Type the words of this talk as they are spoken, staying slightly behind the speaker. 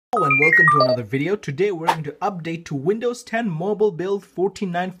Hello and welcome to another video. Today we're going to update to Windows 10 mobile build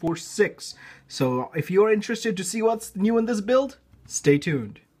 14946. So if you're interested to see what's new in this build, stay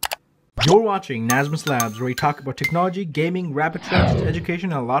tuned. You're watching NazmusLabs, where we talk about technology, gaming, rapid transit,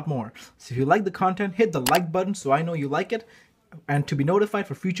 education, and a lot more. So if you like the content, hit the like button so I know you like it. And to be notified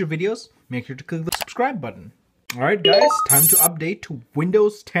for future videos, make sure to click the subscribe button. Alright guys, time to update to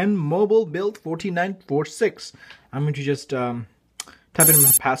Windows 10 mobile build 14946. I'm going to just type in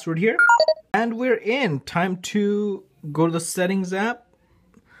my password here, and we're in. Time to go to the settings app.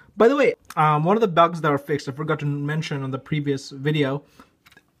 By the way, one of the bugs that are fixed, I forgot to mention on the previous video.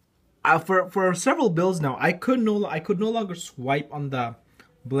 For several builds now, I could no longer swipe on the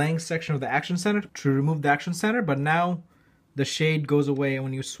blank section of the action center to remove the action center, but now the shade goes away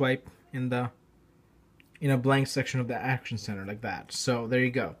when you swipe in a blank section of the action center like that. So there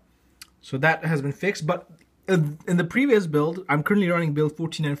you go. So that has been fixed, but in the previous build, I'm currently running build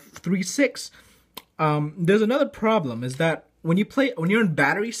 14936. There's another problem, is that when you're in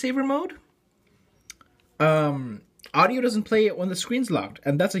battery saver mode, audio doesn't play when the screen's locked,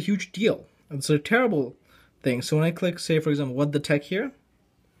 and that's a huge deal. It's a terrible thing. So when I click, say for example, what the tech here,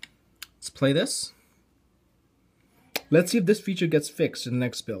 let's play this. Let's see if this feature gets fixed in the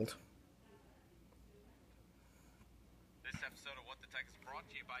next build.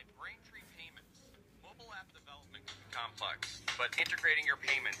 Complex, but integrating your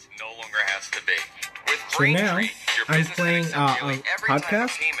payments no longer has to be. With So now I'm playing a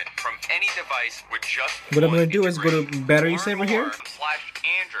podcast. From any device with just what I'm going to do is go to battery saver here.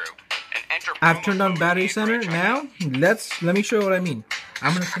 Andrew, and enter I've turned on battery center. Now let me show you what I mean.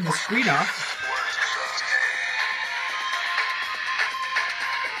 I'm going to turn the screen off.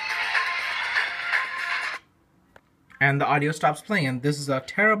 And the audio stops playing, and this is a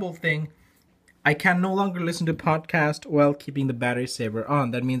terrible thing. I can no longer listen to podcast while keeping the battery saver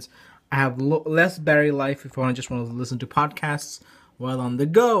on. That means I have less battery life if I just want to listen to podcasts while on the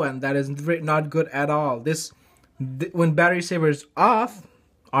go, and that is not good at all. When battery saver is off,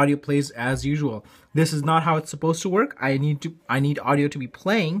 audio plays as usual. This is not how it's supposed to work. I need audio to be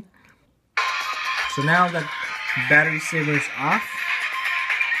playing. So now that battery saver is off,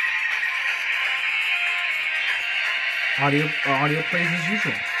 audio plays as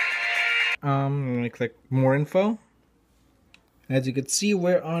usual. I'm going to click more info. As you can see,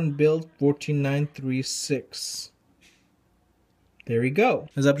 we're on build 14936. There we go.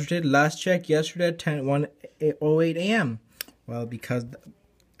 As updated, last check yesterday at 1:08 a.m. Well,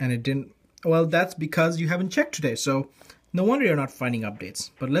 that's because you haven't checked today. So no wonder you're not finding updates.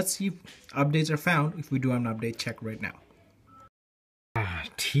 But let's see if updates are found if we do an update check right now.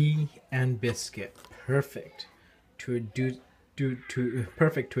 Tea and biscuit. Perfect.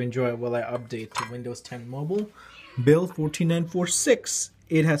 Perfect to enjoy while I update to Windows 10 mobile build 14946.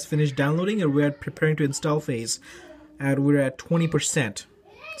 It has finished downloading and we're preparing to install phase, and we're at 20%.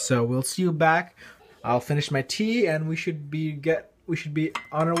 So we'll see you back. I'll finish my tea and we should be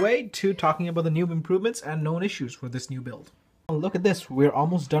on our way to talking about the new improvements and known issues for this new build. Look at this, we're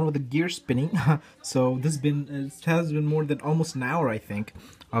almost done with the gear spinning. So it has been more than almost an hour, I think,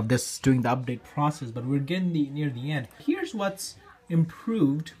 of this doing the update process, but we're getting near the end. Here's what's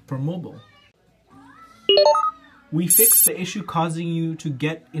improved for mobile. We fixed the issue causing you to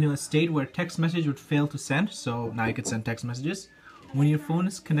get into a state where text message would fail to send, so now you can send text messages. When your phone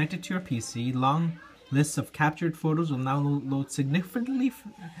is connected to your PC, long lists of captured photos will now load significantly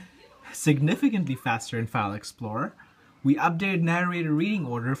faster in File Explorer. We updated narrator reading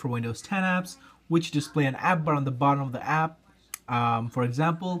order for Windows 10 apps, which display an app bar on the bottom of the app. For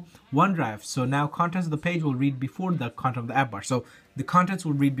example, OneDrive. So now contents of the page will read before the content of the app bar. So the contents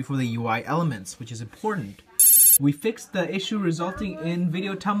will read before the UI elements, which is important. We fixed the issue resulting in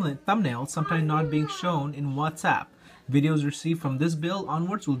video thumbnails sometimes not being shown in WhatsApp. Videos received from this build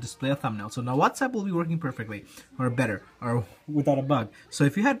onwards will display a thumbnail. So now WhatsApp will be working perfectly, or better, or without a bug. So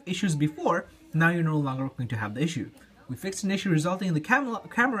if you had issues before, now you're no longer going to have the issue. We fixed an issue resulting in the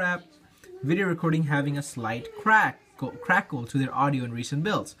camera app video recording having a slight crackle to their audio in recent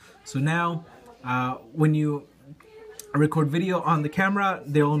builds. So now, when you record video on the camera,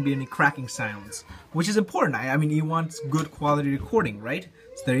 there won't be any cracking sounds, which is important. I mean, you want good quality recording, right?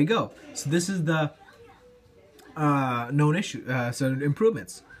 So there you go. So this is the known issue. So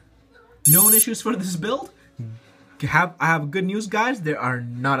improvements. Known issues for this build. I have good news, guys. There are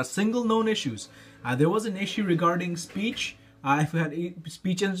not a single known issues. There was an issue regarding speech. If we had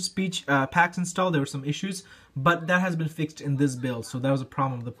speech packs installed, there were some issues, but that has been fixed in this build. So that was a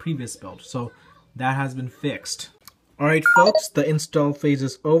problem of the previous build. So that has been fixed. Alright folks, the install phase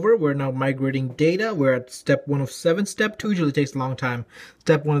is over. We're now migrating data. We're at step 1 of 7. Step 2 usually takes a long time.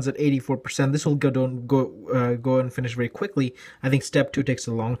 Step 1 is at 84%. This will go and finish very quickly. I think step 2 takes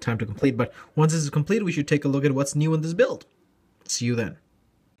a long time to complete, but once this is complete, we should take a look at what's new in this build. See you then.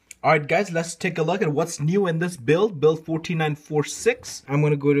 Alright guys, let's take a look at what's new in this build 14946. I'm going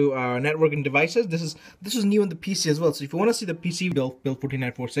to go to network and devices. This is new in the PC as well. So if you want to see the PC build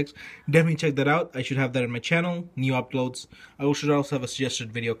 14946, definitely check that out. I should have that on my channel, new uploads. I should also have a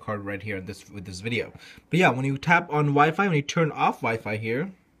suggested video card right here with this video. But yeah, when you tap on Wi-Fi, when you turn off Wi-Fi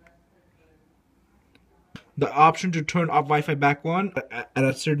here, the option to turn off Wi-Fi back on at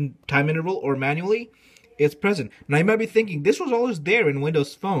a certain time interval or manually is present. Now you might be thinking, this was always there in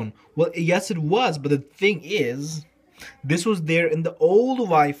Windows Phone. Well, yes it was, but the thing is, this was there in the old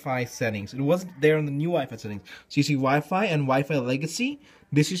Wi-Fi settings. It wasn't there in the new Wi-Fi settings. So you see Wi-Fi and Wi-Fi Legacy.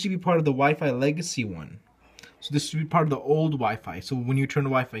 This used to be part of the Wi-Fi Legacy one. So this should be part of the old Wi-Fi. So when you turn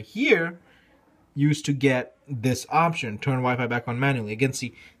Wi-Fi here, you used to get this option, turn Wi-Fi back on manually. Again,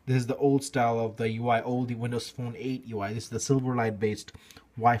 see, this is the old style of the UI, old Windows Phone 8 UI. This is the Silverlight based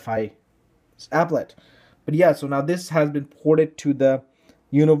Wi-Fi applet. But yeah, so now this has been ported to the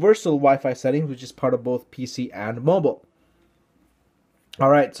universal Wi-Fi settings, which is part of both PC and mobile.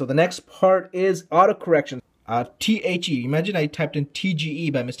 Alright, so the next part is autocorrection. THE. Imagine I typed in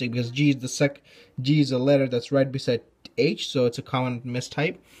TGE by mistake because G is a letter that's right beside H, so it's a common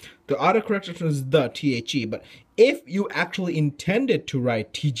mistype. The autocorrection is the THE, but if you actually intended to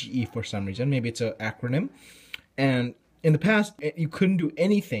write TGE for some reason, maybe it's an acronym, and in the past you couldn't do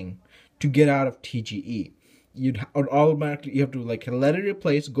anything to get out of TGE. You have to like let it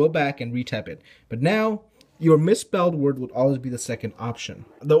replace, go back and retype it. But now your misspelled word would always be the second option.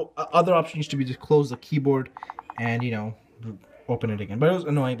 The other option used to be to close the keyboard and, you know, open it again. But it was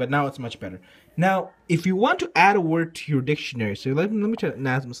annoying, but now it's much better. Now, if you want to add a word to your dictionary, so let me try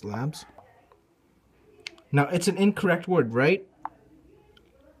NazmusLabs. Now, it's an incorrect word, right?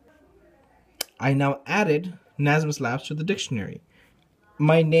 I now added NazmusLabs to the dictionary.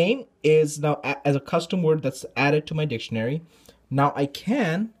 My name is now as a custom word that's added to my dictionary. Now I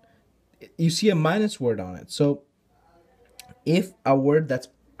can, you see a minus word on it. So if a word that's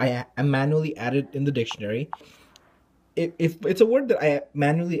I manually added in the dictionary, if it's a word that I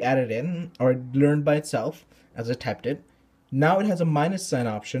manually added in or learned by itself as I typed it, now it has a minus sign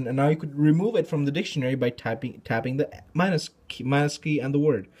option, and now you could remove it from the dictionary by tapping the minus key and the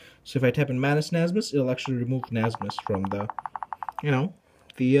word. So if I type in minus Nazmus, it'll actually remove Nazmus from the, you know,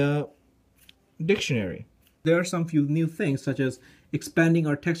 the dictionary. There are some few new things, such as expanding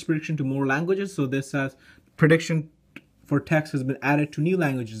our text prediction to more languages. So this has prediction for text has been added to new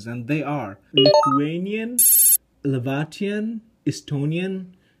languages, and they are Lithuanian, Latvian,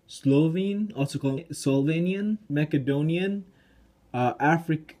 Estonian, Slovene, also called Slovenian, Macedonian,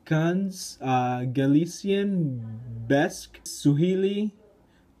 Afrikaans, Galician, Basque, Swahili,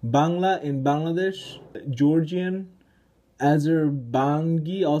 Bangla in Bangladesh, Georgian,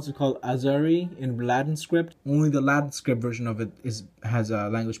 Azerbaijani, also called Azari in Latin script. Only the Latin script version of it has a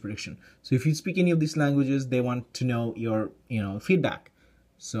language prediction. So if you speak any of these languages, they want to know your feedback.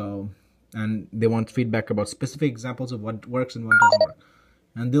 So, and they want feedback about specific examples of what works and what doesn't work.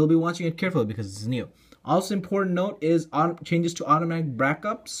 And they'll be watching it carefully because it's new. Also important note is changes to automatic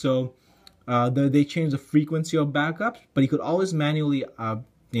backup. So they change the frequency of backups, but you could always manually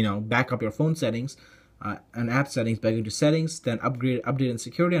back up your phone settings and app settings by going to settings, then update and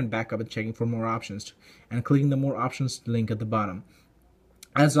security, and backup and checking for more options, and clicking the more options link at the bottom.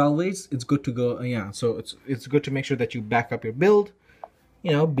 As always, it's good to go. So it's good to make sure that you back up your build,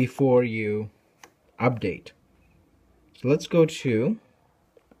 before you update. So let's go to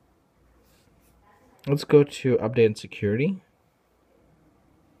update and security,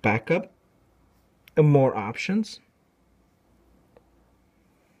 backup, and more options.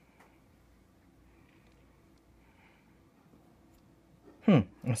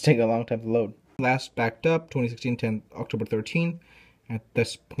 It's taking a long time to load. Last backed up 2016 October 13th. At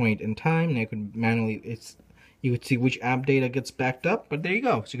this point in time, now you could manually you could see which app data gets backed up, but there you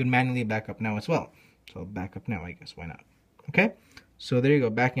go. So you can manually back up now as well. So back up now, I guess. Why not? Okay. So there you go,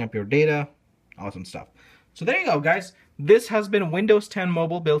 backing up your data. Awesome stuff. So there you go, guys. This has been Windows 10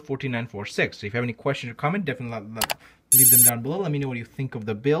 Mobile build 14946. So if you have any questions or comment, definitely leave them down below. Let me know what you think of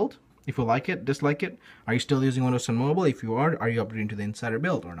the build. If you like it, dislike it. Are you still using Windows 10 Mobile? If you are you upgrading to the Insider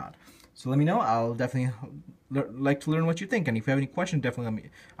build or not? So let me know. I'll definitely like to learn what you think. And if you have any questions, definitely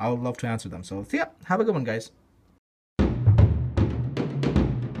I would love to answer them. So yeah, have a good one, guys.